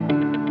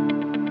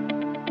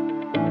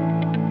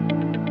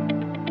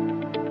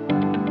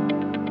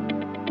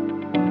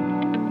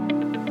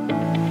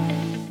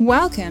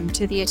Welcome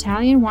to the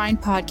Italian Wine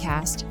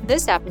Podcast.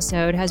 This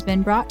episode has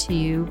been brought to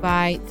you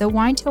by the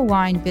Wine to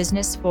Wine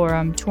Business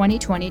Forum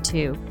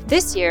 2022.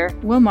 This year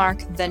will mark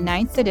the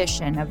 9th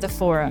edition of the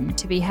forum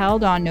to be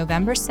held on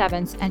November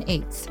 7th and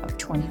 8th of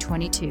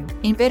 2022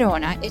 in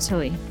Verona,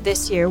 Italy.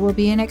 This year will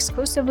be an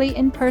exclusively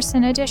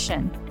in-person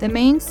edition. The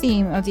main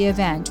theme of the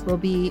event will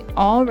be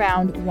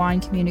all-round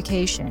wine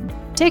communication.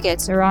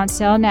 Tickets are on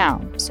sale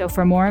now, so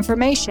for more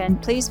information,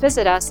 please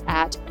visit us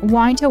at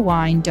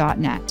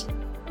winetowine.net.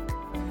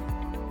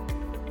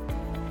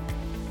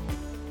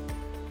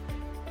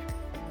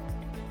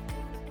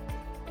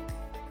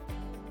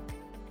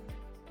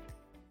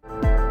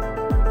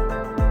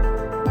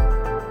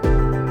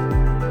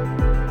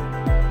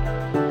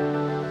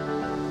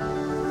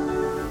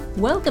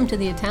 Welcome to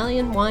the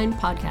Italian Wine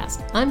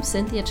Podcast. I'm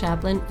Cynthia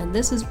Chaplin, and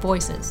this is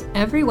Voices.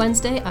 Every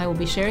Wednesday, I will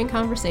be sharing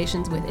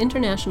conversations with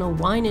international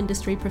wine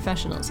industry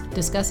professionals,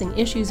 discussing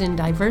issues in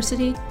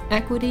diversity,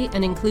 equity,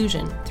 and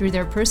inclusion through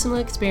their personal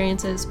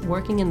experiences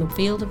working in the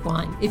field of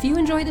wine. If you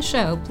enjoy the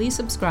show, please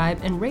subscribe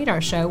and rate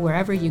our show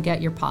wherever you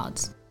get your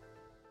pods.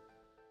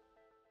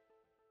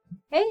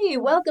 Hey,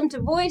 welcome to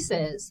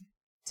Voices.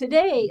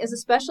 Today is a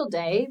special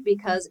day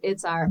because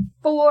it's our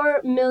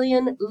 4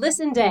 million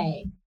listen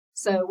day.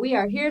 So we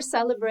are here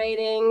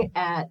celebrating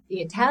at the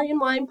Italian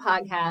Wine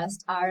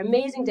Podcast our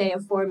amazing day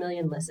of 4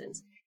 million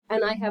listens.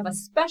 And I have a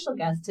special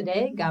guest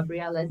today,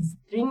 Gabriele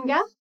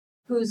Stringa,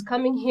 who's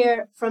coming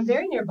here from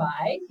very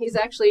nearby. He's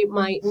actually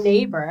my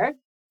neighbor,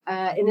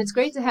 and it's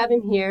great to have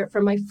him here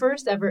for my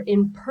first ever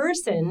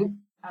in-person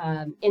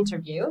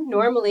interview.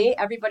 Normally,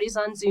 everybody's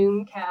on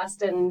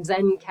Zoomcast and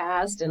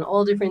Zencast and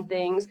all different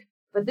things.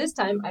 But this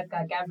time, I've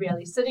got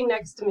Gabriele sitting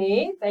next to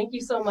me. Thank you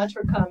so much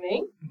for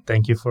coming.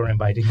 Thank you for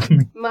inviting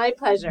me. My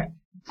pleasure.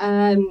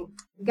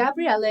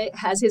 Gabriele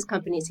has his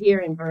companies here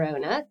in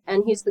Verona,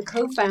 and he's the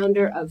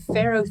co-founder of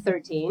Faro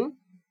 13,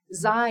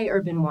 Zai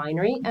Urban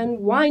Winery, and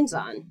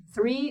WineZon,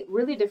 3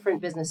 really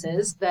different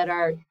businesses that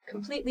are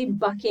completely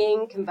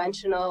bucking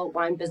conventional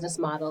wine business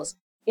models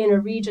in a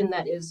region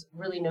that is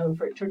really known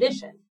for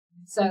tradition.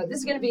 So this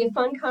is going to be a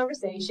fun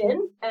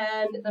conversation,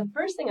 and the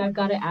first thing I've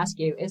got to ask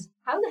you is,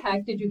 how the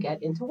heck did you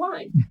get into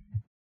wine?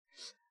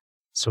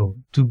 So,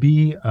 to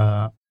be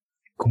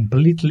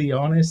completely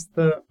honest,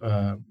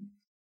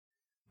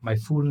 my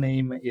full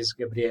name is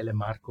Gabriele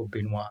Marco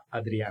Benoit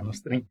Adriano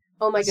Stringa.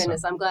 Oh my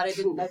goodness, I'm glad I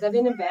didn't know that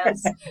in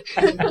advance.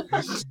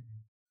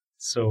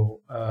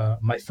 So,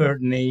 my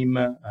third name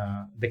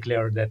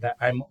declared that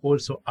I'm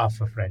also half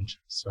French.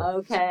 So,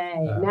 okay,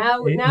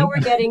 now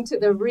we're getting to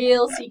the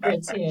real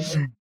secrets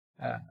here.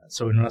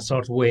 So in a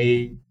sort of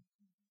way,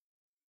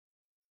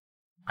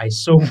 I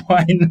saw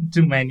wine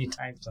too many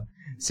times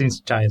since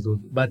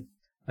childhood, but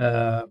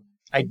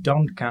I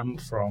don't come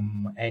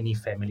from any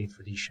family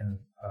tradition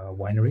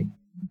winery.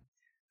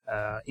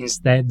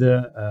 Instead,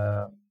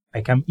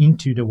 I come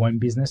into the wine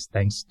business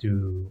thanks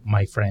to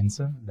my friends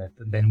that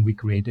then we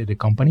created a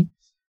company.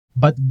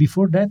 But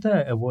before that,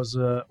 I was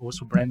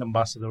also brand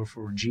ambassador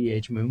for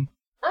GH Mumm.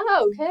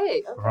 Oh,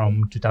 okay.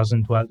 From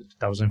 2012 to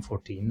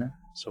 2014.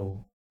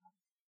 So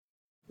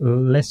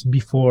less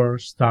before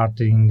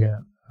starting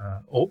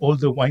all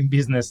the wine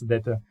business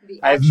that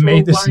I've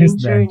made since then. The actual wine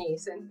journey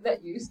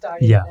that you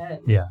started then.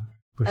 Yeah,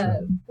 for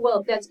sure.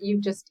 Well, you've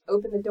just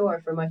opened the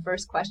door for my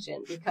first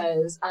question,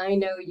 because I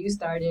know you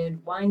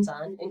started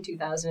WineZon in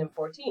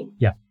 2014.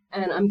 Yeah.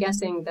 And I'm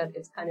guessing that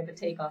it's kind of a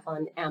takeoff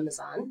on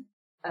Amazon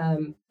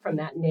from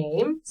that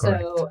name.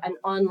 Correct. So an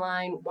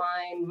online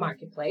wine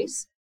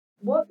marketplace.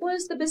 What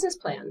was the business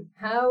plan?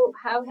 How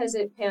has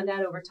it panned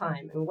out over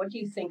time? And what do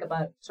you think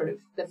about sort of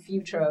the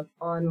future of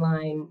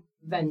online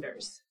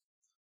vendors?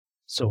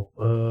 So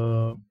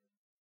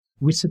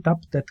we set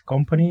up that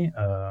company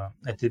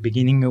at the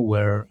beginning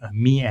were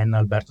me and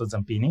Alberto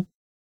Zampini.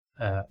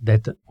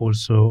 That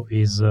also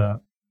is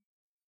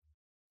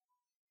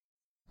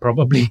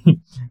probably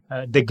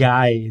the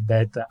guy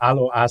that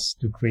allowed us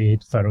to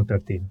create Faro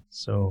 13.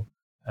 So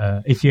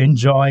if you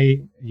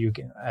enjoy, you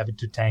can have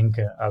to thank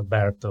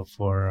Alberto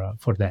for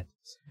that.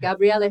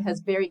 Gabriele has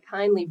very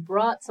kindly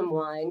brought some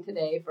wine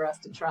today for us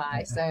to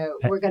try, so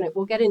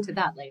we'll get into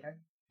that later.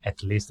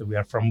 At least we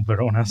are from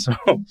Verona, so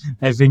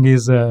I think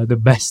is the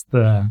best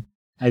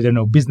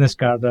business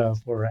card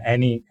for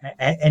any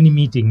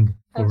meeting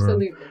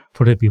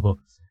for the people.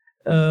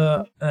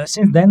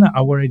 Since then,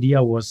 our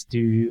idea was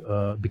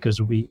to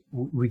because we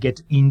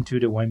get into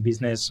the wine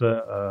business.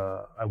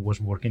 I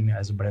was working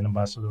as a brand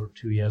ambassador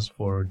 2 years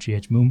for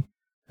GH Mumm,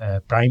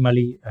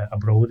 primarily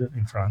abroad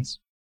in France,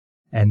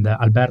 and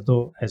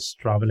Alberto has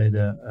traveled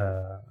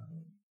a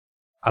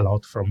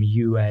lot from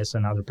US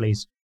and other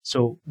places.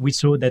 So we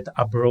saw that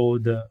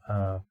abroad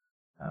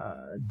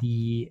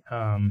the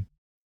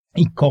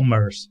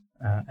e-commerce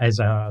as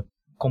a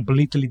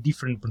completely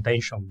different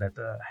potential that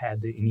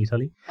had in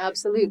Italy.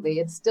 Absolutely.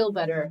 It's still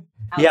better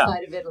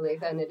outside of Italy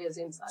than it is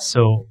inside.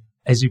 So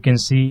as you can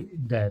see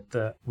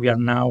that we are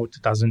now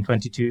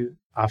 2022,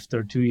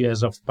 after 2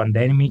 years of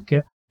pandemic,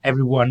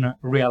 everyone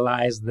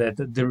realized that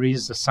there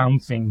is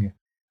something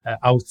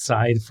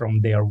outside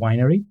from their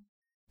winery.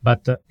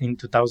 But in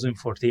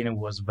 2014, it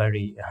was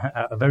very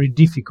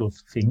difficult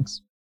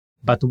things.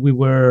 But we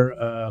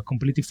were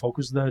completely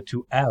focused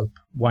to help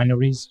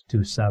wineries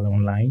to sell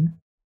online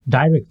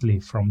directly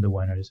from the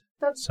wineries.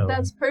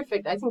 That's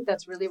perfect. I think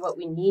that's really what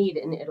we need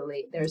in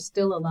Italy. There's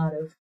still a lot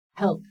of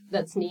help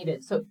that's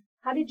needed. So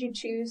how did you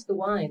choose the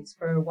wines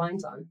for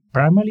WineZone?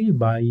 Primarily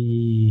by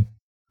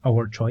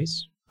our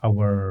choice,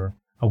 our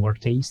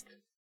taste.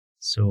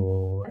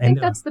 So I think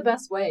that's the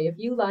best way. If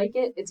you like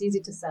it, it's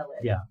easy to sell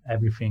it. Yeah,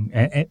 everything,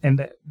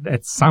 and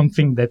that's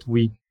something that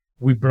we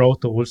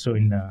brought also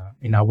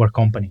in our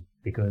company,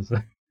 because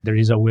there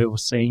is a way of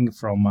saying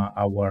from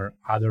our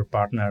other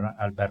partner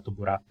Alberto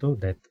Buratto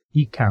that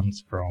he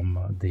comes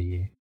from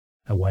the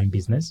wine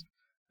business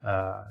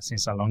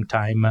since a long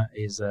time.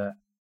 Is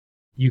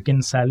you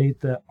can sell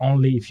it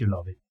only if you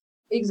love it.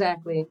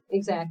 Exactly.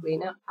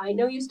 Now, I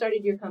know you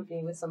started your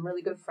company with some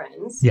really good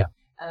friends. Yeah.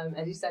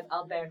 As you said,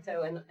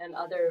 Alberto and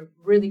other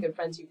really good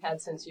friends you've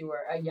had since you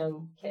were a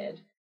young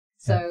kid.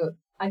 So yeah.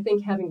 I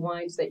think having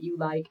wines that you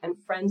like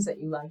and friends that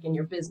you like in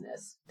your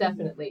business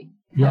definitely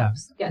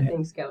helps get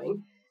things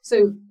going.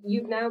 So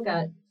you've now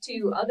got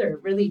two other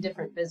really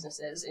different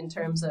businesses in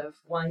terms of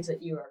wines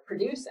that you are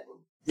producing.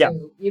 Yeah.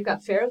 So you've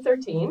got Faro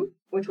 13,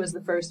 which was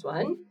the first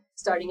one,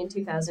 starting in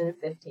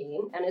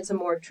 2015, and it's a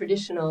more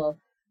traditional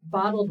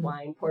bottled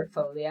wine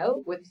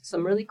portfolio with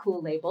some really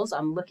cool labels.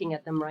 I'm looking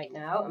at them right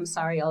now. I'm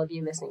sorry all of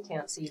you listening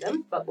can't see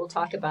them, but we'll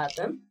talk about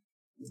them.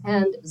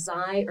 And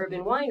Zai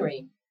Urban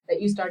Winery that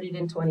you started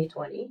in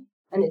 2020,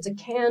 and it's a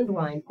canned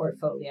wine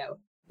portfolio,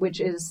 which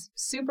is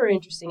super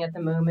interesting at the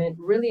moment,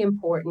 really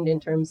important in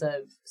terms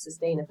of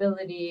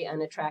sustainability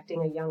and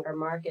attracting a younger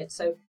market.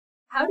 So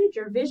how did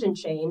your vision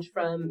change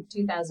from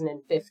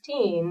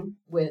 2015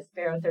 with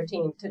Faro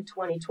 13 to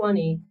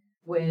 2020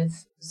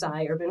 with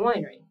Zai Urban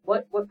Winery?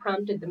 What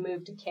prompted the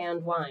move to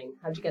canned wine?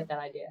 How'd you get that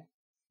idea?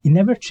 It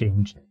never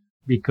changed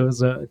because,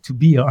 to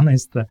be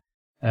honest,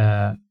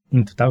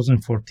 in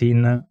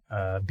 2014,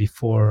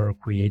 before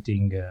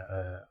creating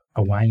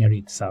a winery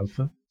itself,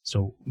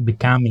 so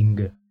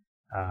becoming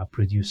a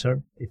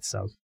producer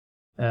itself,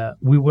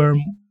 we were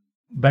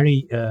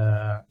very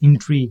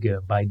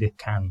intrigued by the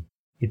can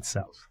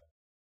itself.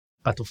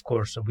 But of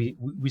course,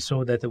 we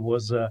saw that it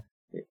was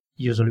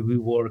usually we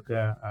work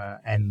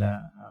and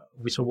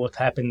we saw what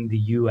happened in the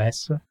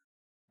US.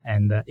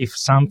 And if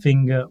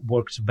something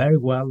works very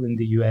well in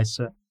the US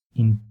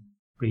in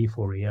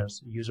 3-4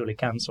 years, usually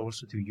comes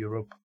also to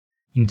Europe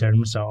in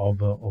terms of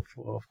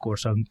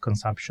course, on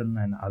consumption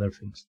and other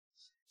things.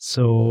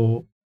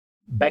 So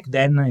back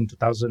then in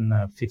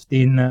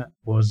 2015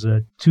 was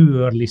too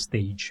early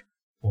stage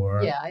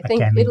for I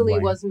think Italy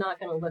was not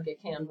going to look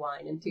at canned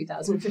wine in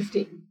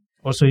 2015.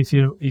 Also, if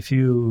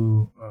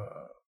you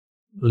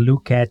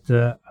look at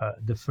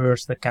the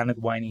first canned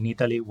wine in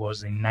Italy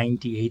was in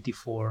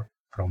 1984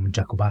 from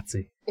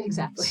Jacobazzi.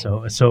 Exactly.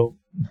 So,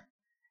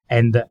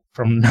 and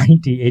from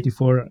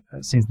 1984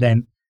 since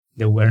then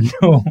there were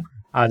no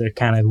other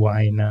canned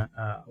wine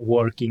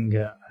working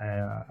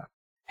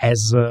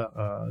as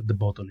the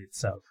bottle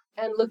itself.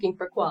 And looking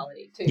for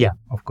quality too. Yeah,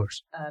 of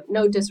course.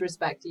 No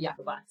disrespect to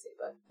Jacobazzi,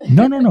 but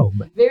no.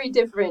 But very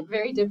different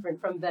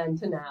from then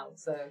to now.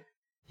 So.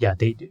 Yeah,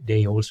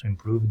 they also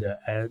improved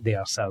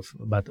themselves,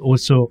 but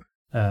also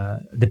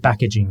the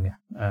packaging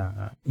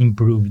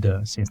improved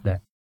since then.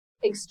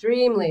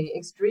 Extremely,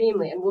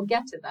 and we'll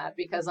get to that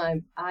because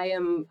I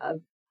am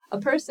a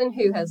person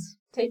who has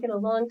taken a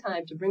long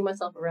time to bring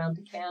myself around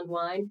to canned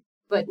wine,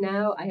 but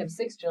now I have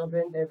 6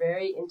 children. They're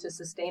very into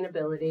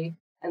sustainability,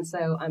 and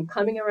so I'm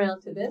coming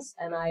around to this,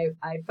 and I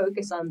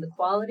focus on the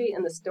quality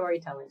and the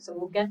storytelling. So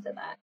we'll get to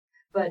that,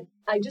 but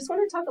I just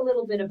want to talk a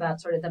little bit about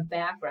sort of the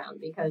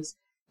background because.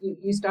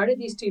 You started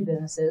these two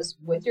businesses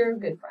with your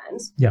good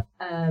friends. Yeah.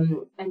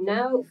 And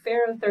now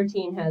Faro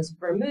 13 has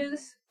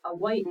vermouth, a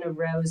white and a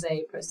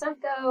rosé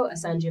Prosecco, a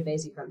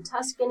Sangiovese from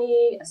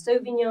Tuscany, a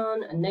Sauvignon,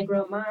 a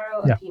Negro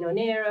Amaro, a Pinot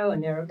Nero, a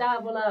Nero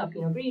d'Avola, a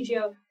Pinot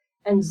Grigio.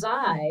 And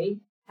Zai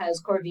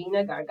has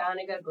Corvina,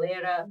 Garganega,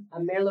 Glera, a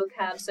Merlot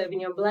Cab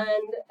Sauvignon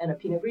blend, and a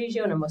Pinot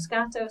Grigio and a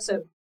Moscato.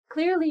 So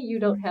clearly you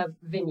don't have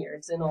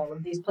vineyards in all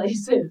of these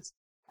places.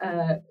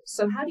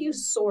 So how do you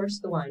source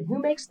the wine? Who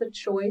makes the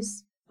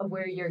choice of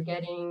where you're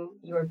getting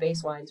your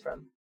base wines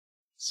from?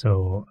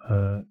 So,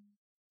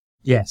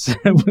 yes,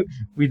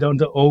 we don't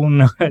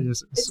own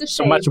it's a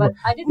so shame, much. But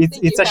I didn't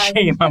think it's a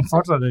shame,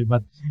 unfortunately,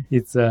 but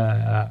it's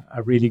a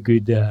really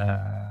good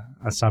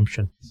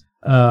assumption.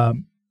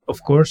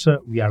 Of course,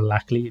 we are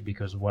lucky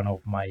because one of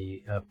my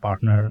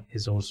partner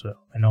is also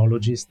an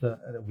enologist,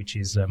 which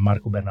is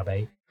Marco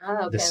Bernabei,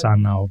 the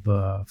son of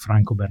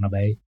Franco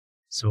Bernabei.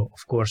 So,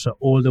 of course,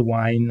 all the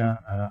wine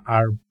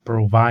are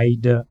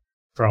provided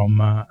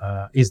from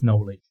his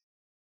knowledge.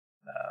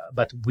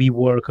 But we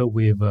work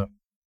with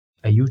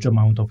a huge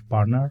amount of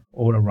partner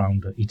all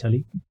around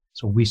Italy.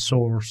 So we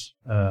source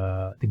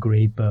the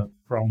grape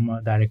from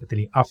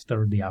directly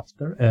after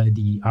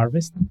the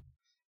harvest.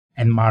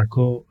 And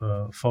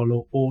Marco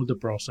follow all the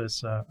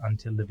process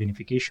until the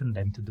vinification,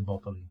 then to the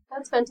bottling.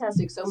 That's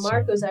fantastic. So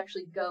Marco's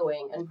actually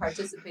going and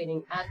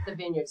participating at the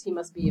vineyards. He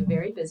must be a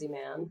very busy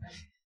man.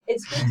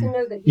 It's good to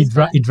know that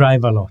he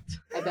drive a lot.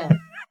 I bet.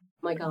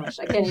 My gosh,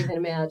 I can't even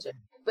imagine.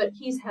 But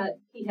he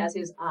has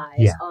his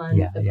eyes on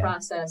the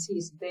process.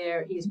 He's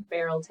there. He's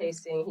barrel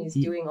tasting. He's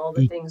doing all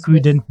the things. He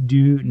couldn't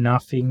do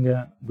nothing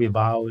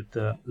without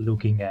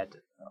looking at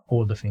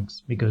all the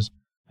things, because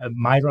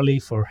morally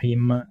for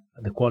him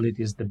the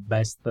quality is the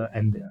best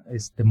and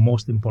is the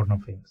most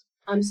important things.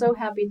 I'm so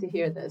happy to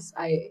hear this.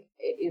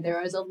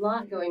 There is a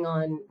lot going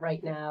on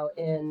right now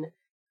in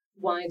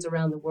wines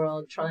around the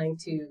world trying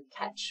to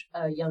catch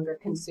a younger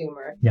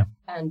consumer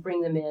and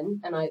bring them in,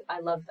 and I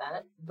love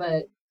that.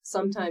 But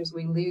sometimes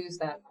we lose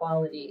that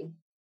quality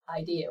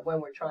idea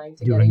when we're trying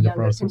to get a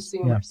younger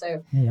consumer.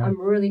 So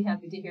I'm really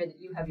happy to hear that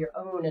you have your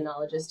own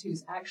enologist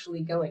who's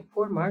actually going.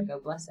 Poor Marco,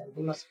 bless him.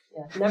 He must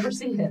never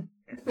see him.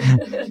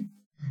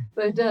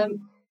 But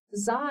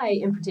Zai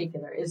in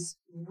particular is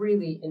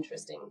really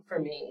interesting for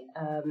me.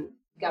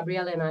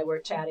 Gabriele and I were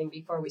chatting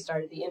before we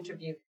started the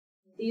interview.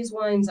 These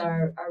wines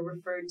are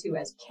referred to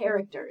as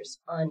characters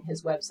on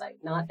his website,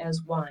 not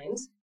as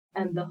wines.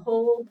 And the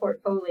whole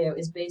portfolio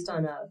is based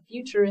on a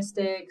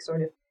futuristic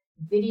sort of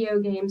video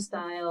game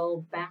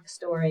style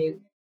backstory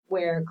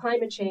where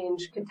climate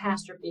change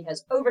catastrophe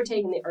has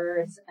overtaken the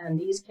Earth and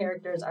these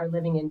characters are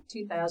living in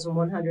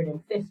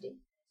 2150.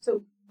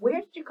 So where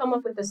did you come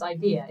up with this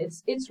idea?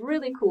 It's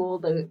really cool.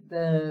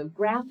 The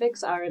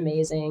graphics are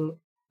amazing.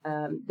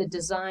 The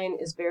design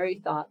is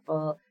very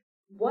thoughtful.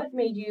 What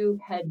made you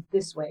head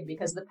this way?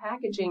 Because the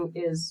packaging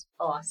is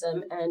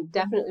awesome and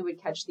definitely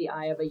would catch the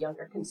eye of a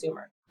younger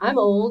consumer. I'm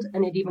old,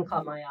 and it even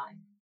caught my eye.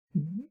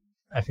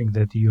 I think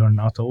that you are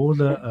not old,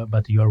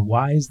 but you are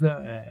wise,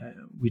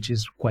 which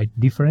is quite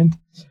different.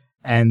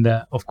 And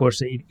of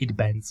course, it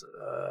depends.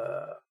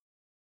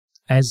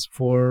 As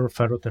for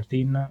Fero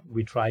 13,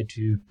 we try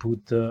to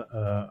put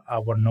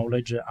our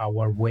knowledge,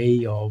 our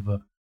way of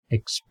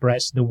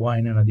express the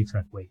wine in a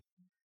different way.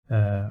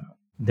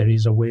 There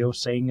is a way of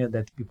saying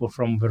that people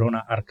from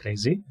Verona are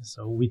crazy.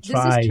 So we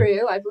try. This is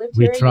true. I've lived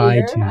here a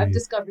year. I've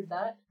discovered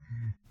that.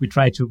 We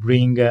try to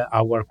bring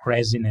our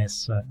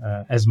craziness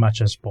as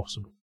much as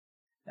possible.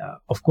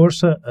 Of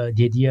course,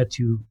 the idea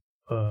to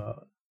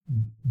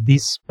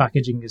this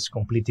packaging is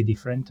completely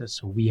different.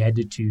 So we had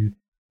to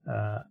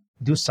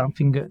do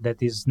something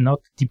that is not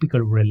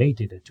typically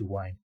related to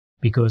wine,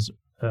 because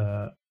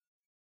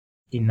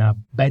in a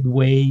bad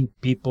way,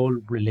 people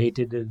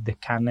related the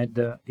canned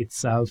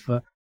itself,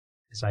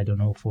 as I don't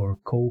know, for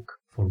Coke,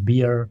 for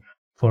beer,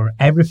 for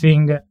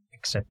everything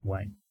except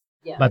wine.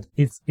 Yeah. But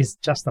it's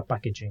just a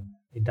packaging.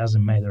 It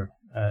doesn't matter.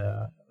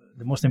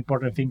 The most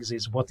important thing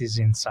is what is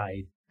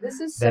inside. This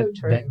is so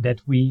true.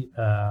 That we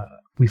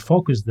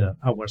focused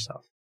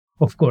ourselves.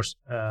 Of course,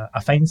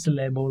 a fancy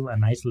label, a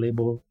nice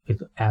label, it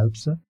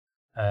helps.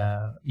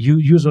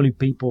 Usually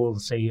people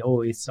say,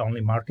 "Oh, it's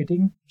only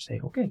marketing." Say,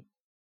 "Okay,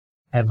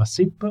 have a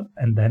sip,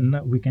 and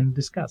then we can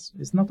discuss."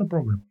 It's not a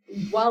problem.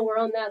 While we're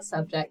on that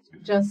subject,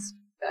 just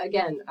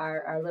again,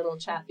 our little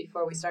chat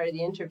before we started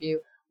the interview.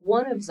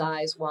 One of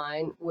Zai's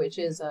wine, which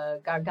is a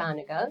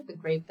Garganega, the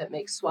grape that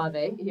makes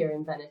Soave here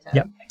in Veneto.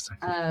 Yeah,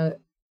 exactly.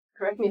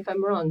 Correct me if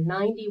I'm wrong,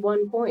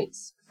 91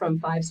 points from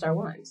 5-star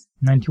wines.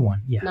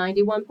 91, yeah.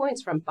 91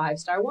 points from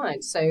 5-star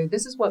wines. So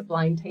this is what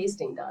blind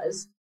tasting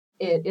does.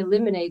 It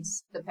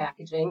eliminates the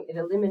packaging. It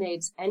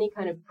eliminates any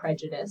kind of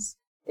prejudice.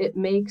 It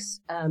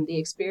makes the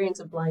experience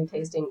of blind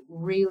tasting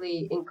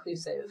really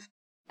inclusive.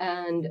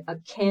 And a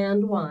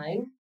canned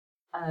wine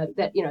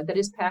that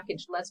is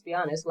packaged, let's be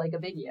honest, like a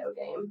video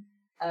game,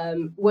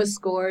 was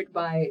scored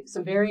by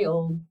some very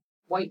old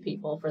white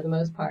people, for the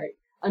most part,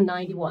 a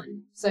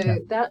 91. So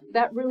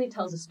that really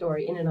tells a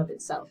story in and of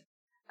itself.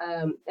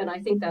 And I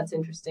think that's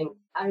interesting.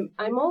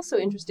 I'm also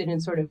interested in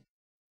sort of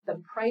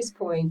the price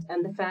point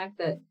and the fact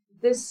that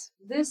this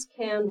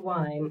canned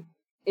wine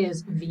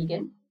is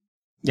vegan.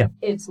 Yeah.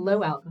 It's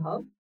low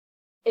alcohol.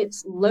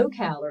 It's low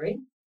calorie.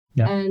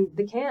 Yeah. And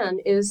the can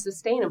is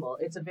sustainable.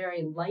 It's a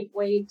very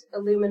lightweight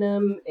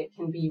aluminum. It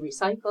can be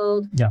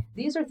recycled. Yeah.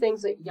 These are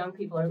things that young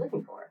people are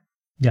looking for.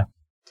 Yeah.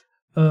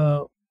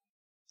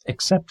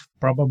 Except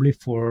probably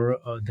for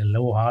the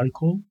low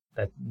alcohol.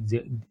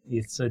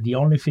 It's the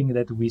only thing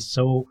that we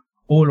saw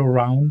all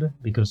around,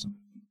 because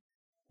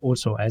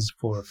also as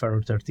for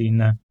Fero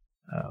 13,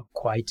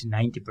 quite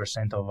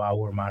 90% of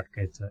our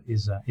market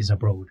is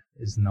abroad.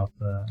 Is not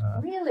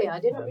really. I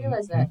didn't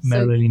realize that.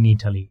 Merely in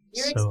Italy.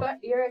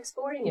 You're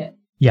exporting it.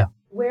 Yeah.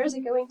 Where is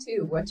it going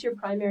to? What's your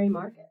primary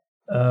market?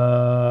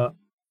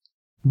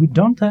 We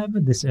don't have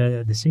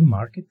the same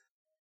market.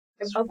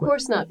 Of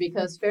course not,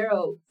 because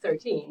Fero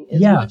 13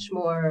 is much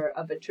more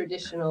of a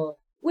traditional,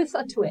 with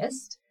a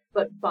twist,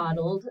 but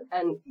bottled,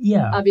 and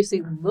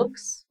obviously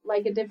looks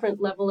like a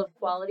different level of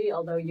quality,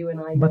 although you and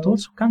I know. But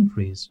also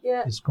countries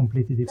is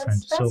completely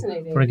different. That's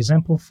fascinating. So, for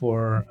example,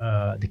 for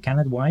the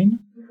canned wine,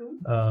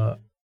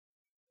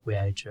 we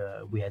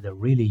had a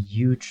really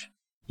huge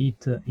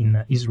hit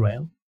in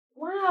Israel.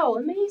 Wow,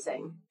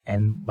 amazing.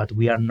 But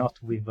we are not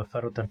with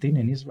Fero 13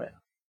 in Israel.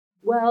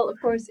 Well, of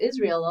course,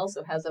 Israel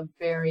also has a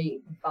very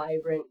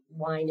vibrant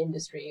wine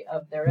industry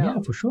of their own.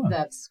 Yeah, for sure.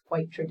 That's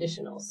quite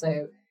traditional.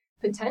 So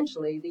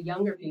potentially the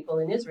younger people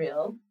in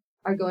Israel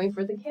are going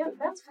for the can.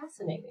 That's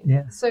fascinating.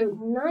 Yeah. So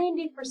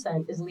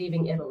 90% is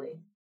leaving Italy.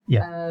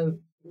 Yeah.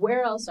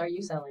 Where else are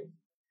you selling?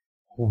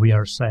 We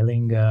are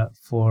selling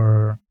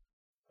for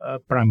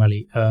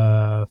primarily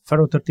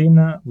Ferro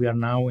 13. We are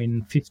now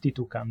in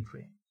 52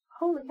 countries.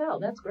 Holy cow,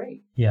 that's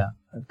great. Yeah,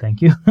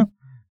 thank you.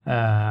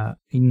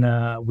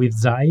 With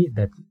Zai,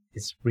 that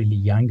is really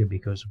young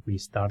because we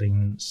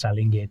started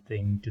selling it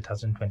in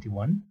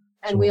 2021.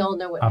 And so we all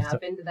know what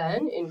happened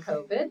then in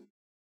COVID.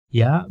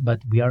 Yeah,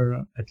 but we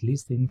are at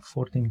least in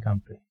 14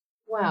 countries.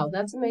 Wow,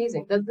 that's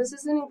amazing. This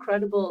is an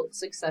incredible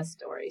success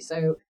story.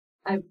 So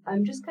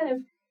I'm just kind of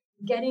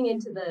getting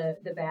into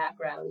the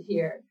background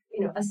here.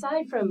 You know,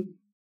 aside from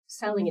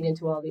selling it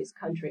into all these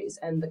countries,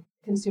 and the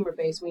consumer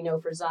base we know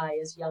for Zai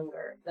is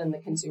younger than the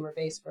consumer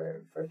base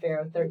for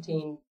Ferro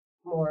 13,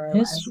 more or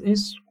less.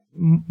 It's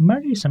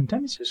Mary,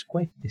 sometimes it's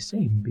quite the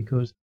same,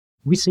 because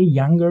we say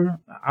younger.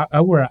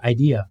 Our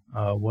idea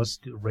was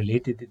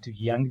related to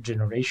young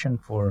generation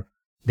for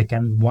the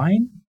canned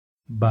wine,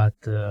 but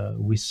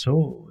we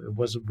saw it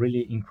was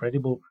really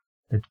incredible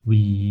that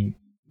we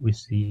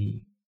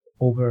see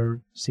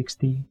over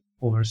 60,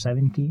 over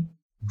 70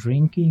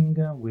 drinking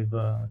with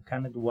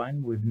canned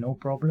wine with no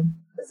problem.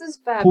 This is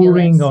fabulous.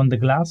 Pouring on the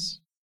glass.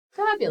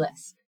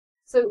 Fabulous.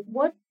 So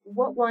what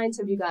wines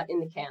have you got in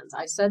the cans?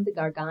 I said the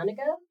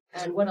Garganega,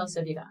 and what else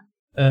have you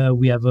got?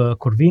 We have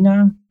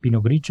Corvina,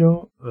 Pinot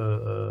Grigio,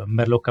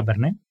 Merlot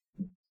Cabernet.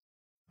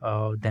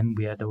 Then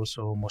we had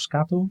also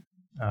Moscato,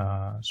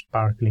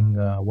 sparkling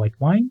white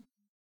wine.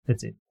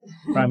 That's it,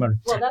 primarily.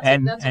 Well,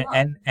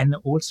 and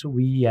also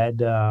we had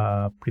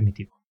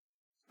Primitivo.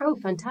 Oh,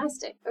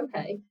 fantastic.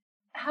 Okay.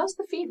 How's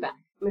the feedback?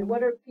 I mean,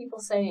 what are people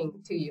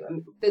saying to you? I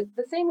mean,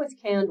 the thing with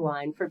canned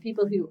wine, for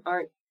people who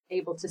aren't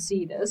able to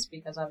see this,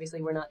 because obviously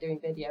we're not doing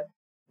video,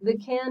 the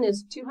can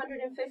is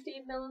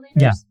 250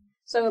 milliliters. Yeah.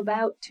 So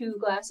about 2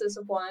 glasses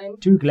of wine.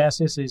 2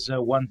 glasses is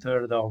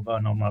 1/3 of a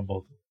normal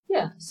bottle.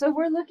 Yeah. So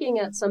we're looking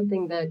at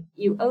something that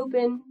you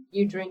open,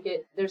 you drink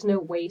it. There's no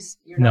waste.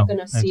 You're not going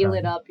to seal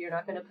it up. You're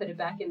not going to put it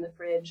back in the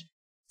fridge.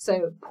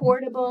 So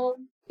portable.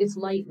 It's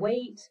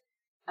lightweight.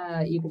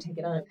 You can take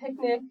it on a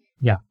picnic.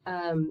 Yeah.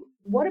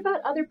 What about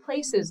other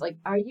places? Like,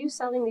 are you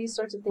selling these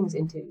sorts of things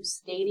into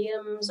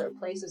stadiums or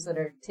places that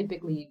are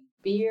typically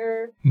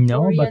beer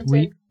oriented?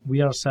 But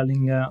we are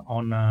selling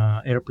on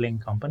airplane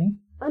company.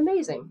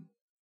 Amazing.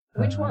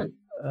 Which one?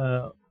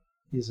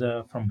 Is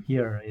from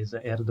here is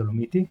Air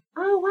Dolomiti.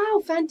 Oh, wow,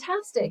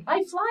 fantastic.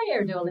 I fly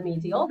Air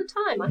Dolomiti all the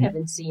time. I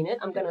haven't seen it.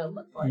 I'm going to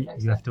look for it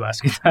next time. You have to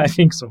ask it. I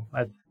think so.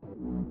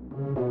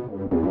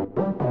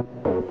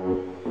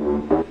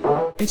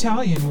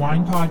 Italian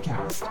Wine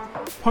Podcast,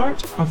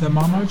 part of the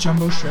Mama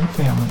Jumbo Shrimp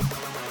family.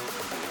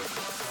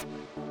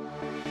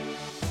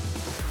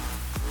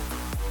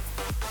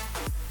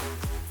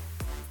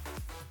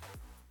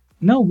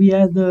 No, we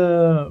had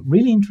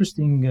really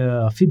interesting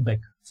feedback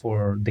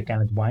for the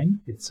canned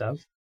wine itself.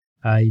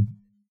 I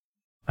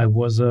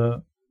was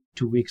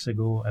 2 weeks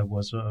ago. I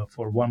was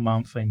for 1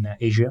 month in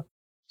Asia,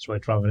 so I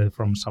traveled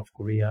from South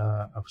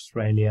Korea,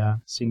 Australia,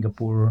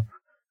 Singapore,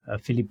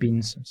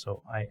 Philippines.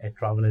 So I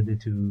traveled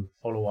to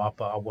follow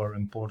up our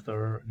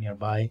importer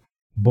nearby,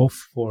 both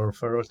for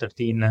Ferro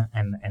 13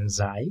 and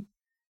Zai,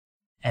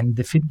 and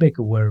the feedback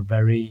were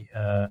very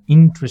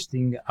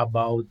interesting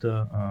about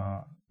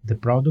the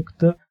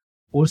product,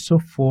 also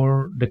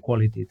for the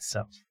quality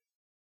itself.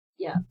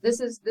 Yeah, this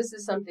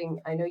is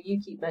something I know you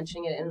keep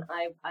mentioning it, and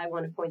I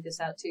want to point this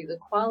out too. The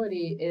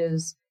quality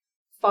is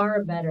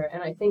far better,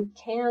 and I think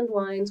canned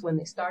wines, when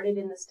they started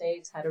in the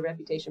States, had a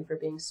reputation for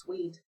being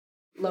sweet,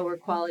 lower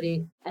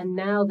quality, and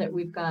now that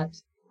we've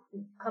got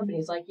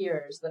companies like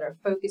yours that are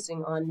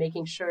focusing on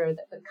making sure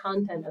that the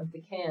content of the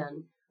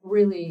can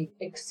really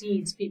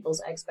exceeds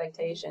people's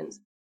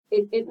expectations,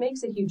 it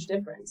makes a huge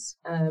difference.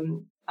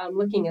 I'm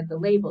looking at the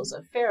labels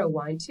of Ferro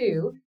wine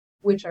too,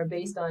 which are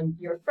based on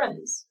your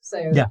friends. So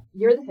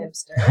You're the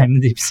hipster. I'm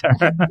the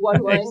hipster.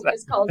 One wine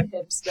is called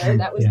Hipster.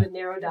 That was the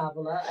Nero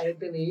d'Avola, I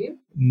believe.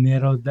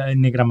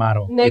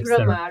 Negramaro.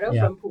 Negramaro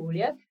from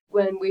Puglia.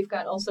 When we've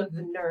got also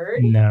the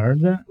Nerd. Nero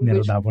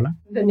d'Avola.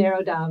 The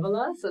Nero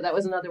d'Avola. So that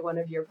was another one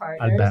of your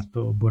partners.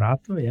 Alberto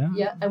Burato, yeah.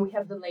 Yeah, and we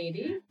have the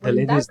Lady. The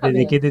Lady is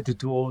dedicated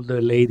to all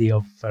the lady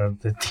of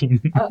the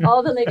team.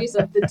 All the ladies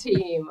of the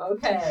team.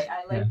 Okay,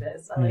 I like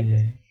this. I like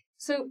this.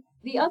 So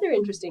the other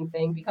interesting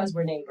thing, because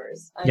we're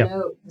neighbors, I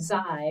know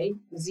Zai,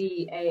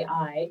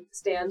 Z-A-I,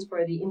 stands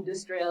for the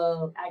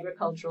Industrial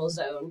Agricultural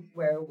Zone,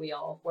 where we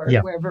all work,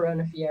 where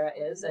Verona Fiera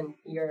is, and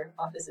your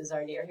offices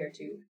are near here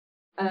too.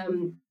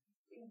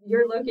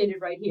 You're located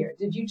right here.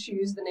 Did you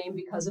choose the name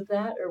because of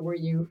that, or were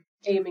you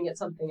aiming at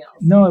something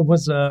else? No, it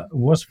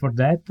was for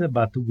that,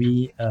 but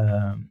we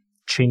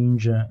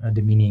change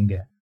the meaning.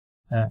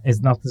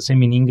 It's not the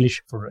same in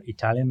English for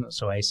Italian,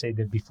 so I said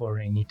that before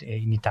in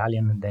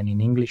Italian and then in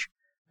English.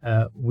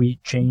 we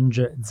change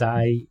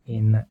ZAI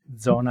in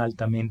Zona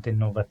Altamente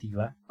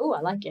Innovativa. Oh,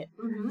 I like it.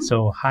 Mm-hmm.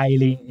 So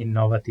highly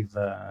innovative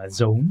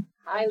zone.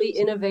 Highly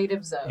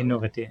innovative zone.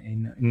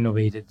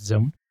 Innovative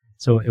zone.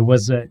 So it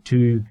was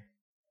to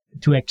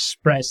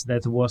express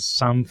that was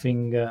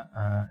something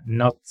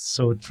not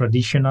so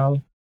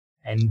traditional,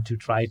 and to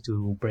try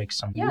to break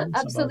some rules. Yeah,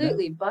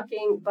 absolutely.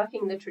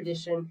 Bucking the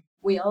tradition.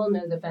 We all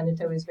know that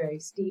Veneto is very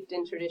steeped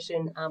in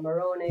tradition.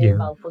 Amarone,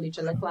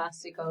 Valpolicella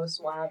Classico,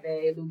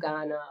 Soave,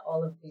 Lugana,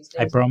 all of these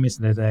things. I promise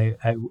that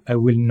I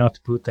will not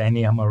put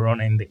any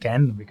Amarone in the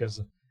can,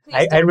 because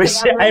I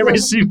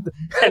received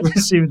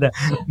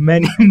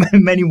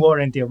many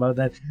warranty about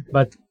that.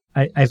 But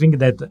I think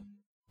that,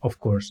 of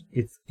course,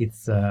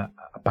 it's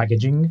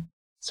packaging.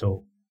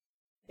 So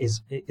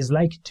is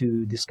like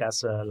to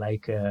discuss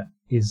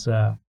is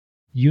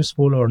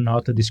useful or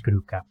not the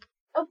screw cap.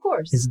 Of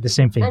course. It's the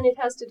same thing. And it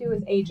has to do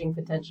with aging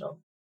potential.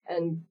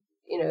 And,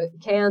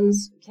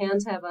 cans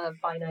have a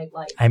finite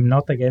life. I'm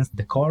not against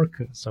the cork.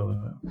 So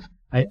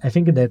I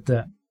think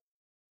that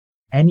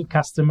any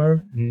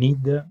customer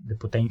need the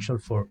potential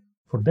for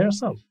their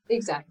self.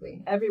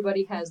 Exactly.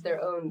 Everybody has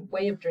their own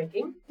way of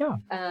drinking. Yeah.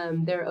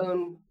 Their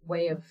own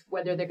way of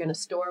whether they're going to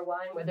store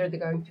wine, whether they're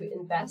going to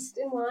invest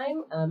in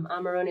wine.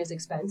 Amarone is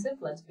expensive,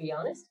 let's be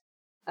honest.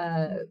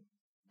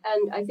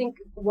 And I think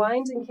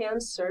wines in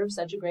cans serve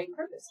such a great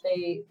purpose.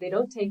 They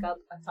don't take up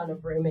a ton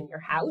of room in your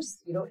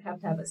house. You don't have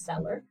to have a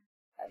cellar.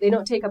 They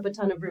don't take up a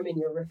ton of room in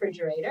your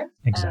refrigerator.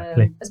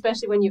 Exactly.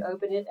 Especially when you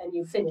open it and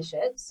you finish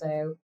it.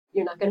 So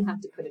you're not going to have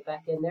to put it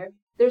back in there.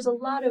 There's a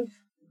lot of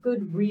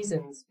good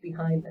reasons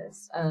behind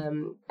this,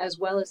 as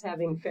well as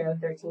having Faro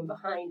 13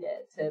 behind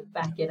it to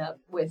back it up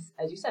with,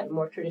 as you said, a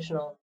more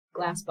traditional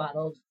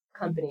glass-bottled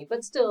company,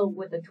 but still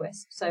with a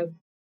twist. So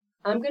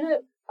I'm going to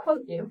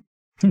quote you.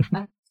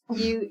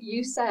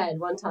 You said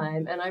one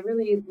time, and I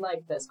really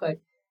like this quote,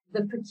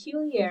 "The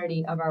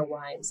peculiarity of our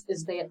wines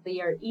is that they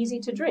are easy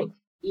to drink.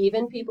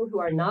 Even people who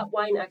are not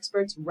wine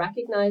experts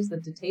recognize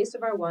that the taste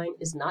of our wine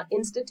is not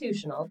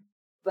institutional,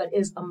 but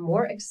is a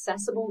more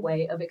accessible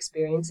way of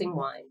experiencing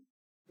wine.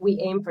 We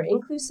aim for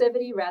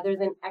inclusivity rather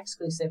than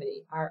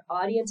exclusivity. Our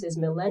audience is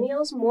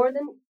millennials more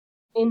than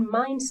in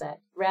mindset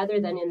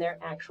rather than in their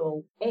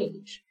actual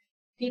age.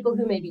 People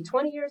who may be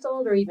 20 years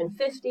old or even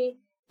 50,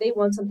 they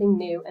want something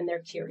new and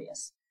they're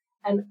curious."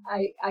 And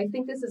I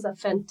think this is a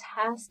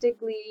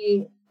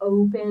fantastically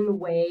open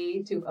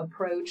way to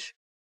approach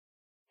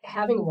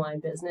having a wine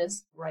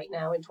business right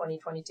now in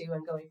 2022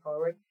 and going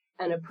forward,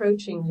 and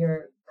approaching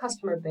your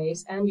customer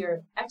base and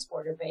your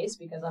exporter base,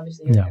 because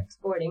obviously you're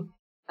exporting.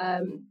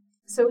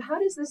 So how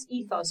does this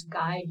ethos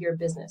guide your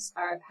business?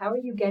 How are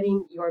you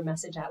getting your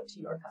message out to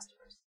your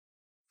customers?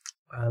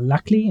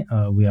 Luckily,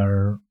 we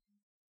are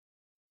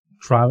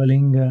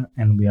traveling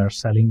and we are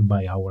selling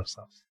by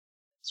ourselves.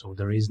 So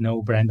there is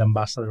no brand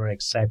ambassador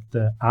except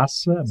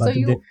us. But so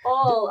you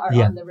all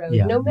are on the road.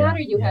 No matter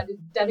you had to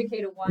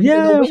dedicate a wine to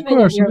the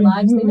women in your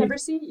lives, they never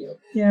see you.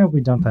 Yeah, we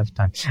don't have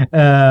time.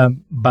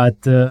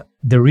 But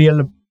the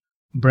real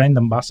brand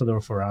ambassador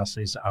for us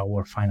is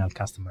our final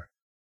customer.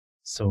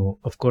 So,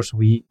 of course,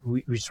 we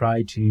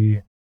try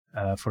to,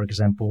 for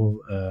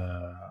example,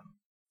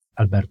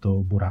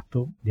 Alberto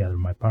Buratto,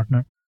 my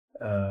partner,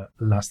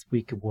 last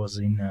week was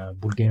in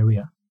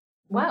Bulgaria.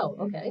 Wow,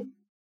 okay.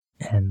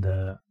 And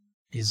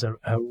is a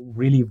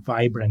really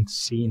vibrant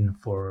scene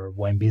for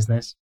wine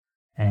business.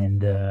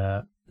 And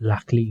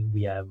luckily,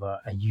 we have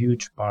a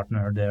huge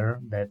partner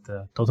there that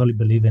totally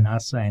believe in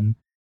us and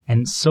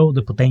saw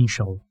the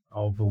potential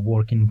of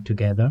working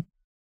together.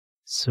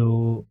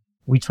 So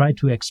we try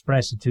to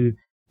express to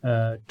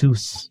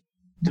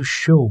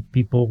show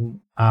people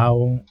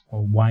how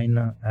wine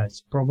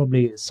is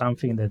probably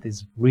something that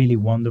is really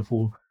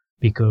wonderful,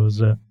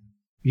 because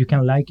you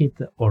can like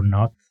it or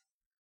not,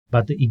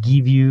 but it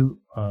gives you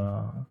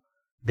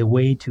the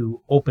way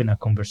to open a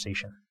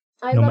conversation,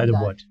 no matter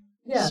what.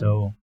 Yeah.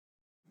 So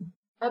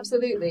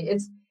absolutely,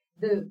 it's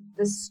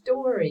the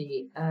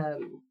story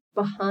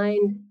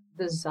behind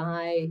the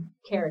ZAI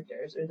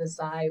characters or the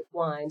ZAI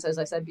wines, as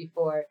I said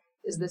before,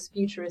 is this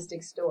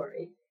futuristic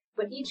story.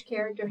 But each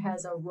character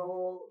has a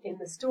role in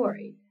the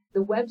story.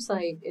 The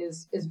website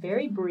is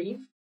very brief.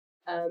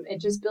 It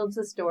just builds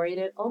a story,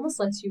 and it almost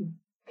lets you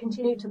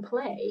continue to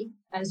play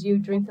as you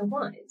drink the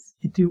wines.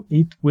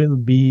 It will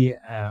be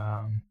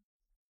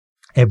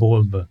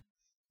evolve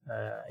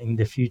in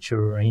the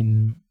future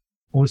in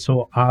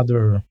also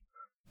other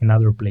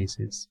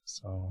places.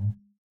 So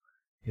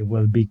it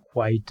will be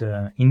quite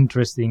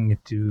interesting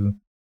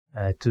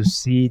to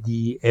see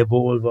the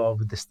evolve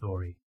of the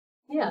story.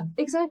 Yeah,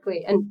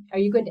 exactly. And are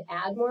you going to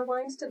add more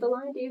wines to the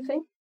line, do you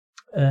think?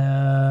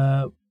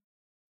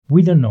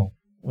 We don't know.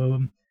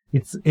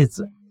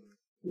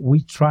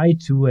 We try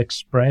to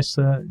express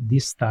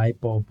this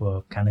type of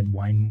canned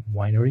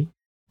winery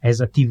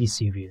as a TV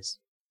series.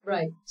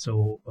 Right.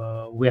 So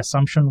we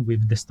assumption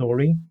with the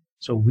story.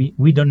 So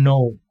we don't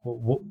know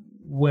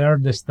where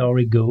the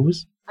story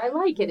goes. I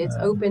like it. It's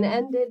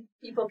open-ended.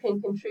 People can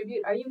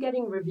contribute. Are you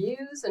getting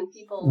reviews and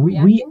people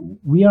reacting?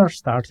 We are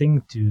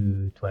starting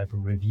to have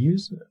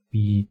reviews.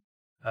 We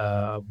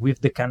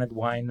with the canned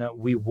wine,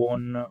 we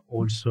won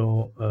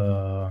also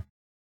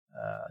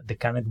the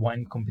canned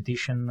wine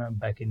competition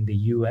back in the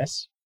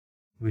US.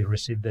 We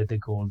received the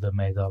gold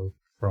medal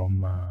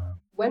from.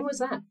 When was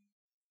that?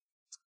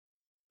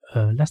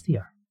 Last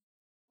year.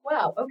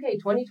 Wow. Okay,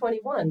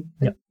 2021.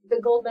 The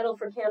gold medal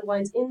for canned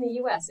wines in the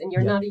U.S. And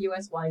you're not a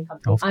U.S. wine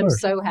company. I'm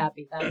so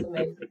happy. That's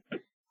amazing.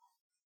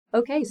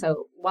 Okay,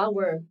 so while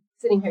we're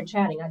sitting here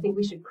chatting, I think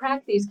we should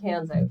crack these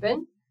cans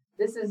open.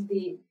 This is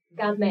the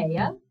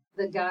Gamea,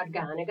 the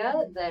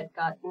Garganega that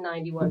got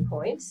 91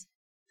 points.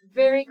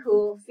 Very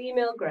cool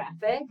female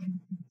graphic.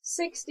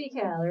 60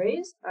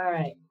 calories. All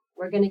right,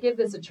 we're going to give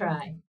this a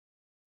try.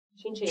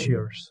 Chin chin.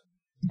 Cheers.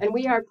 And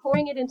we are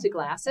pouring it into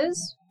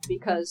glasses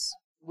because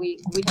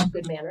we have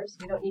good manners.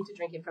 We don't need to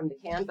drink it from the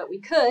can, but we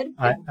could.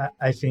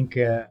 I think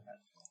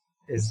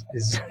is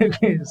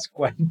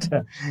quite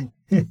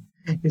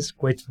is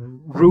quite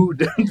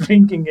rude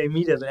drinking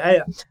immediately.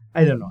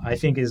 I don't know. I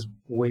think it's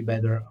way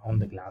better on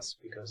the glass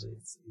because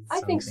it's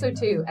I think so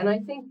too, and I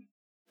think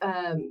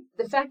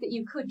the fact that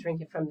you could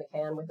drink it from the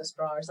can with a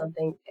straw or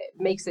something, it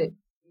makes it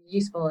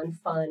useful and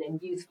fun and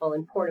youthful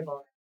and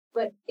portable.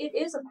 But it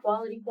is a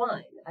quality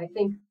wine. I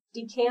think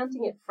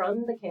decanting it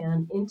from the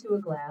can into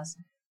a glass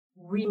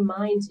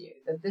reminds you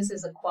that this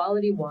is a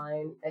quality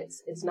wine.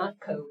 It's not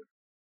Coke.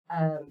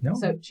 No.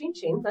 So, chin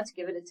chin, let's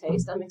give it a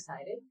taste. I'm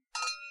excited.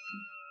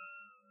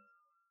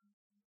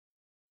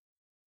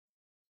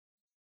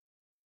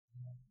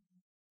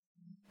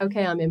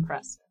 Okay, I'm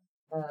impressed.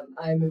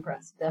 I'm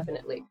impressed,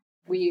 definitely.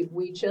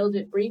 We chilled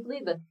it briefly.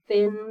 The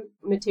thin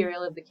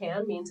material of the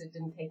can means it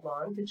didn't take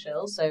long to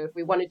chill. So if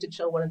we wanted to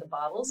chill one of the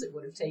bottles, it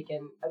would have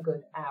taken a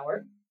good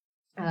hour.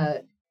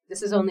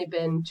 This has only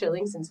been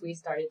chilling since we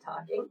started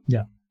talking.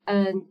 Yeah.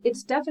 And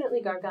it's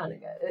definitely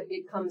Garganega.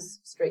 It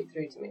comes straight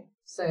through to me.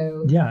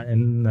 So yeah,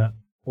 and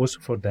also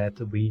for that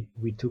we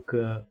took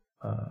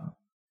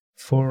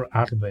 4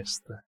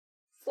 harvests.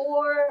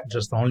 4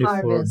 just only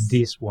harvests. For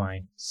this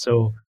wine.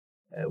 So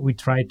we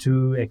try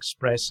to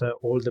express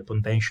all the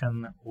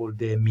potential, all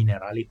the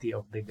minerality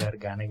of the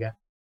Garganega.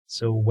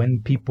 So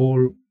when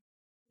people,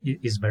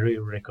 it's very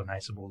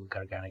recognizable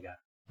Garganega.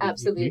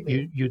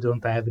 Absolutely. You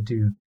don't have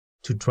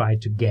to try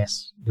to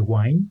guess the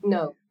wine.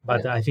 No.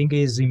 But I think it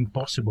is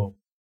impossible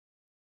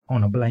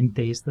on a blind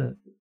taste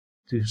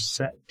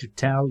to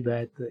tell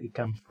that it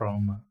comes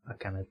from a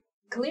Canada.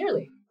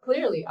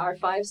 Clearly, our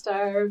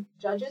 5-star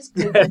judges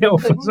couldn't tell.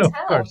 Of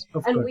course.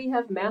 We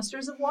have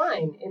masters of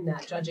wine in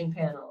that judging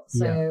panel.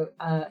 So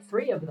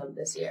 3 of them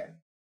this year.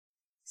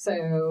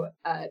 So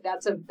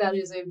that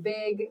is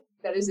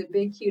a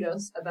big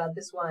kudos about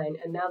this wine.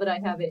 And now that I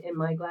have it in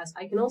my glass,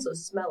 I can also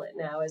smell it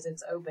now as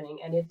it's opening,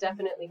 and it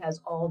definitely has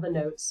all the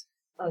notes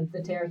of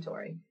the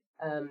territory.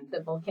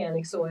 The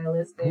volcanic soil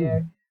is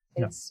there.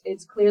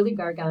 It's clearly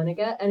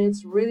Garganega, and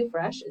it's really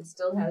fresh. It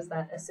still has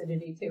that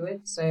acidity to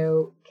it.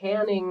 So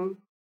canning,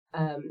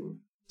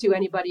 to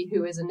anybody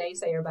who is a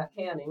naysayer about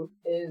canning,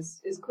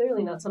 is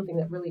clearly not something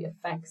that really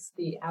affects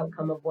the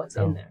outcome of what's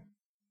in there.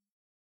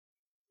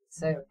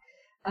 So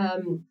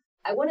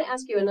I want to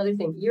ask you another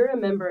thing. You're a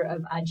member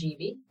of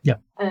Agivi. Yeah.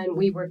 And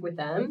we work with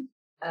them.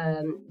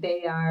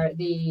 They are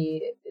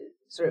the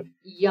sort of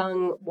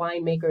Young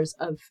Winemakers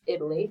of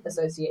Italy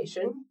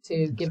Association,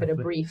 to give it a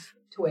brief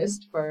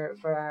twist for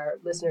our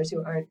listeners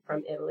who aren't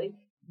from Italy.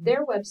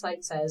 Their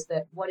website says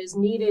that what is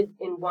needed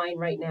in wine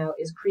right now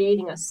is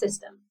creating a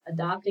system,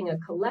 adopting a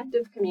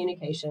collective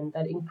communication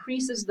that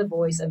increases the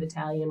voice of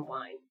Italian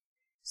wine.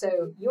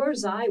 So your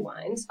Zai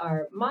wines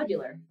are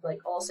modular, like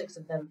all 6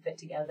 of them fit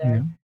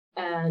together,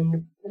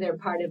 and they're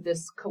part of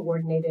this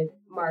coordinated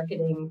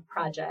marketing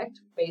project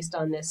based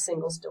on this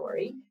single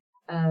story.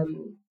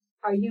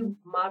 Are you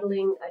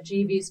modeling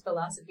Agivi's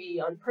philosophy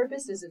on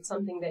purpose? Is it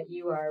something that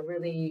you are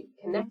really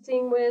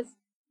connecting with?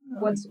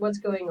 What's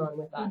going on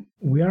with that?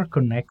 We are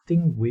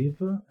connecting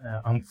with.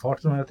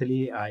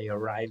 Unfortunately, I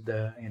arrived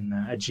in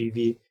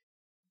Agivi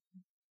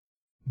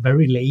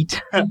very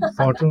late.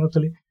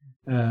 Fortunately,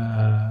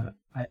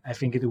 I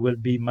think it will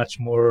be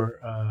much more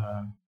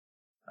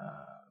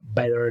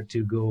better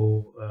to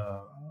go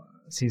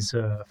since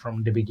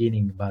from the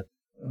beginning. But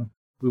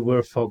we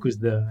were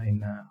focused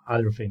in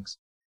other things.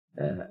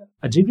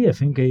 Agivi, I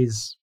think,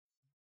 is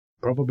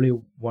probably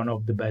one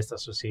of the best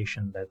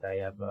associations that I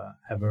have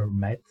ever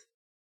met.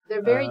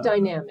 They're very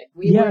dynamic.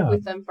 We work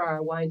with them for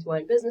our Wine to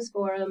Wine Business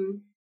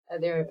Forum.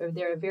 They're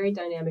a very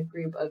dynamic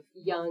group of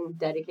young,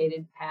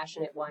 dedicated,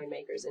 passionate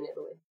winemakers in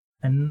Italy.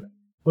 And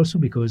also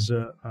because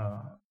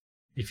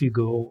if you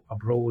go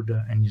abroad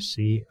and you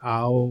see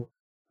how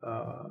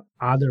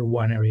other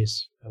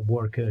wineries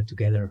work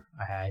together,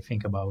 I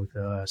think about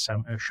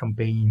some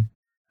champagne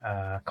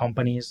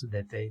companies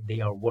that they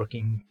are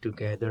working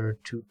together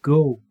to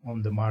go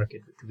on the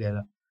market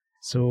together.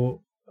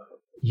 So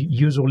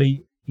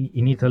usually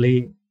in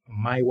Italy,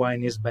 my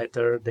wine is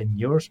better than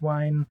yours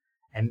wine,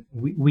 and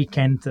we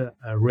can't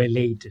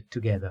relate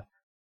together.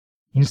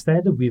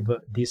 instead with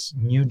this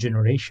new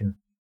generation.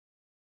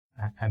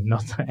 I'm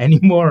not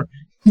anymore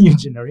new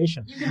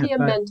generation. You can be a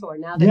mentor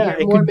now that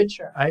you're more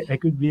mature. I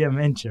could be a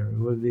mentor.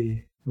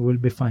 It will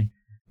be fine.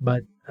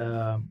 But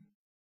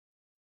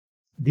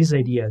this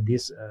idea,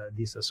 this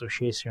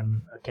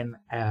association can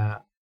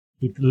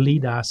it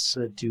lead us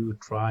to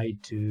try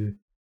to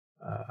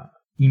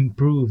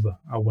improve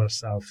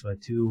ourselves,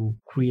 to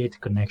create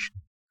connection.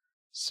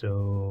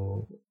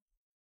 So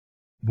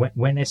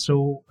when I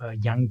saw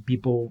young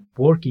people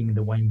working in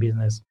the wine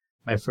business,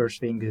 my first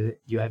thing is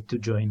you have to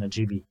join a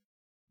GV,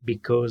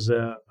 because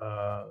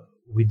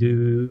we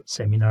do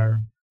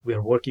seminar. We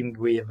are working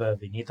with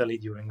Vinitaly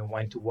during a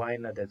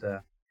wine-to-wine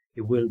that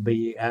it will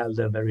be held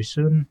very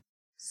soon.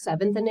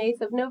 7th and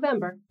 8th of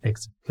November.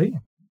 Exactly.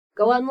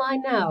 Go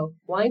online now,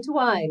 Wine to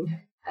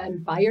Wine,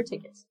 and buy your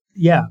tickets.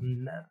 Yeah,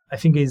 I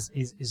think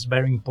it's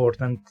very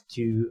important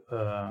to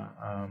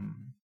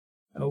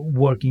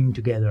working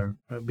together,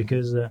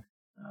 because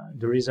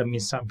there is a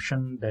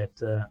misassumption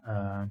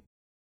that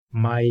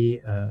my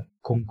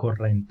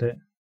concorrente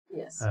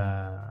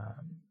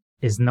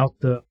is not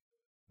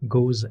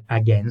goes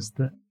against,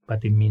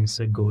 but it means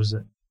goes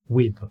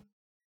with.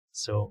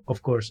 So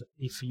of course,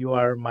 if you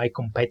are my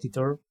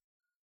competitor,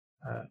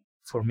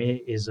 for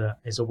me is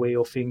a way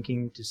of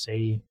thinking to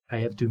say I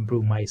have to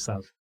improve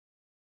myself.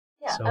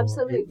 Yeah, so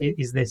absolutely. It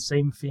is the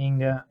same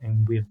thing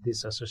and with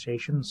this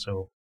association.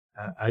 So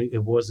I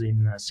was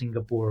in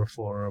Singapore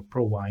for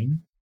Pro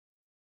Wine,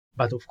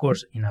 but of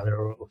course in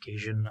other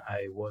occasion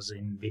I was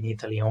in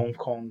Vinitaly, Hong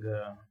Kong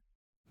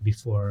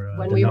before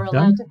when the we lockdown. were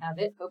allowed to have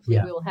it. Hopefully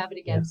we will have it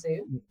again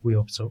soon. We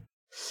hope so.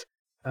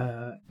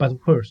 But of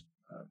course,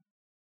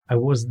 I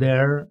was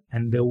there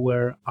and there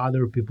were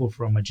other people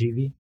from a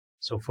GV.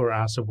 So for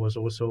us, it was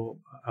also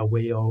a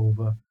way of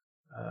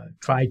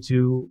try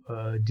to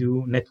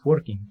do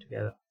networking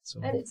together. So,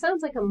 and it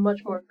sounds like a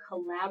much more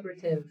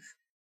collaborative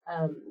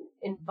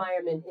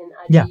environment in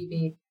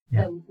IGV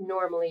than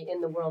normally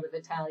in the world of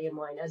Italian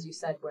wine, as you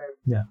said, where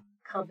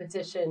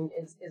competition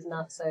is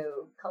not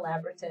so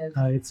collaborative.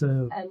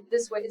 And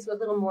this way, it's a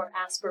little more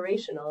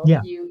aspirational.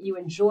 Yeah. You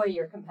enjoy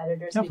your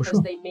competitors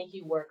because they make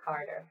you work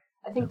harder.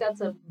 I think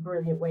that's a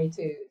brilliant way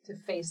to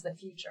face the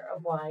future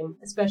of wine,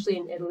 especially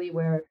in Italy,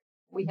 where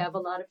we have a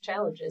lot of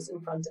challenges in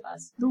front of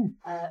us.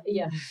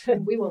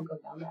 We won't go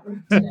down that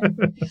road today.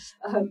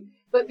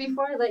 But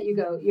before I let you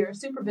go, you're a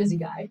super busy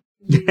guy.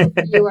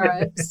 You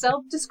are a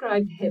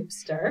self-described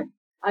hipster.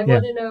 I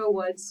want to know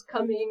what's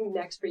coming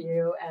next for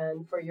you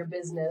and for your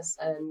business,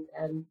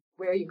 and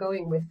where you're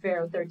going with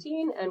Faro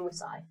 13 and with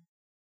Sai.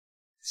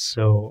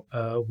 So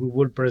we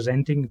will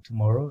presenting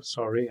tomorrow.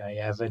 Sorry, I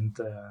haven't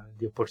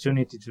the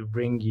opportunity to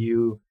bring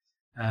you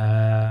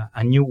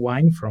a new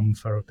wine from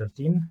Faro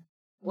 13.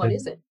 What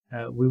is it?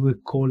 We will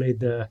call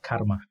it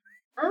Karma.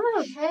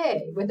 Oh,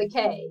 okay, with a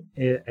K.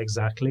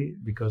 Exactly,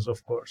 because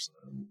of course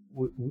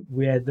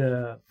we had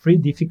 3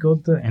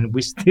 difficult and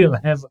we still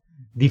have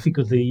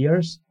difficult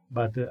years,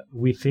 but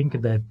we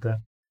think that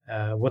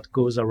what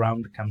goes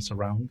around comes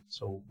around.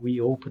 So we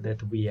hope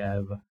that we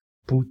have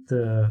put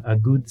a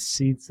good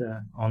seed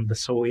on the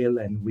soil,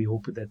 and we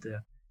hope that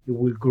it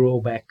will grow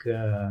back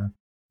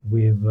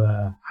with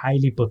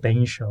highly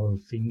potential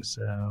things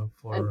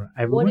for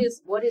everyone.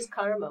 What is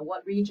Karma?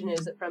 What region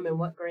is it from, and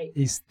what grape?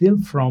 It's still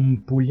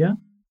from Puglia,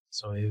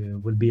 so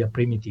it will be a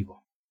Primitivo.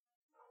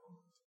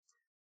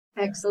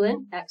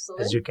 Excellent.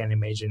 As you can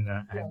imagine,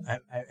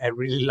 I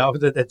really love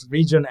that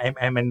region.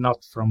 I'm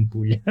not from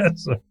Puglia,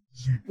 so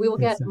we will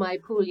get my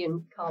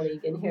Puglian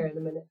colleague in here in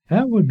a minute.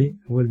 That will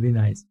be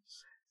nice.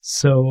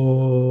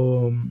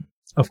 So,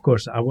 of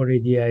course, our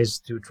idea is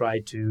to try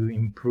to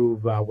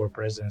improve our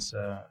presence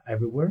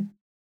everywhere.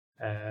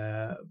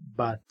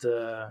 But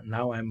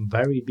now I'm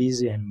very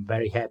busy and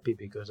very happy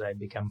because I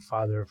become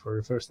father for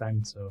the first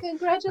time. So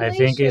congratulations! I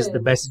think it's the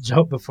best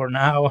job for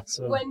now.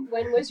 So when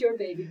was your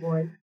baby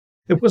born?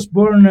 It was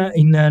born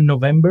in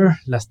November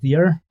last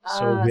year.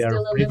 So we are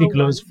pretty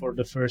close for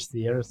the first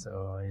year.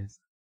 So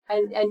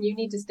and you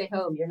need to stay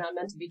home. You're not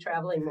meant to be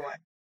traveling more.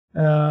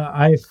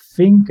 I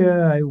think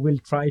I will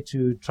try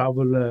to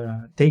travel,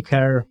 take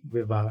her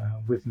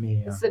with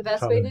me. It's the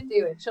best way to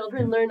do it.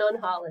 Children learn on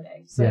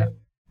holiday. So,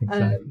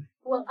 exactly.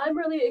 Well, I'm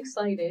really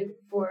excited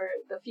for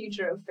the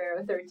future of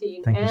Faro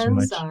 13 Thank you so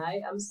much.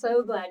 Sai. I'm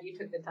so glad you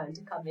took the time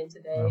to come in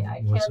today.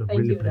 I was can't a thank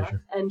really you enough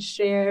pleasure. and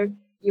share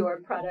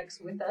your products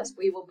with us.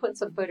 We will put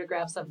some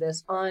photographs of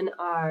this on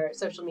our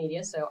social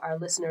media so our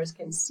listeners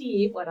can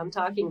see what I'm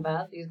talking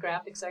about. These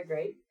graphics are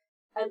great.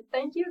 And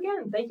thank you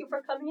again. Thank you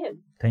for coming in.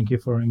 Thank you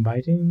for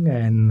inviting,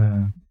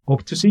 and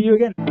hope to see you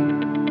again.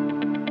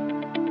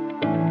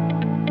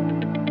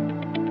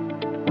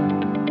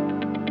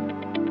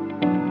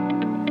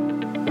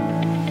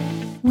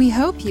 We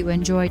hope you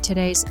enjoyed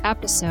today's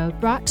episode,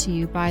 brought to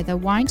you by the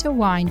Wine to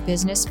Wine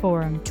Business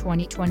Forum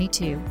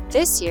 2022.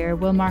 This year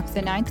will mark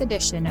the 9th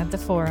edition of the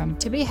forum,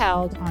 to be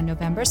held on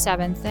November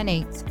 7th and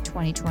 8th,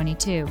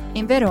 2022,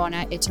 in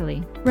Verona,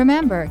 Italy.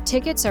 Remember,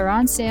 tickets are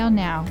on sale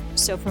now,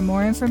 so for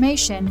more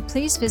information,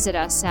 please visit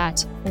us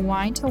at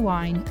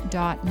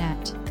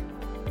winetowine.net.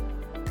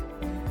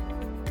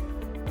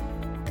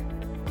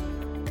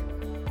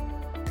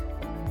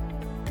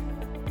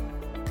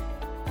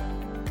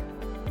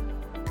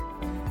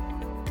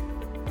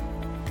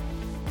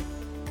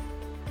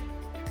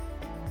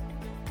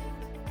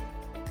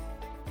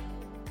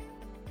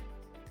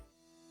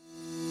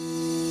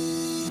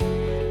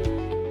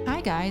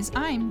 Hi guys,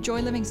 I'm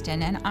Joy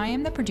Livingston and I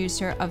am the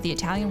producer of the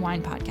Italian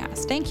Wine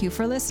Podcast. Thank you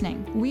for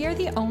listening. We are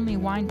the only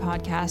wine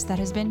podcast that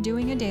has been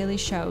doing a daily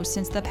show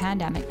since the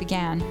pandemic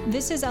began.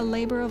 This is a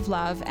labor of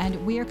love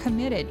and we are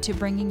committed to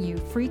bringing you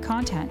free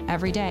content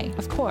every day.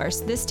 Of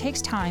course, this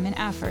takes time and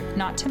effort,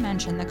 not to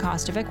mention the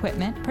cost of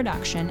equipment,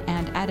 production,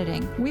 and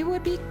editing. We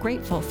would be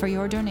grateful for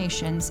your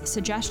donations,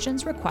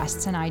 suggestions,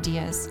 requests, and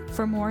ideas.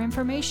 For more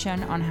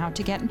information on how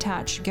to get in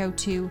touch, go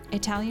to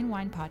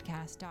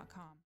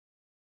ItalianWinePodcast.com.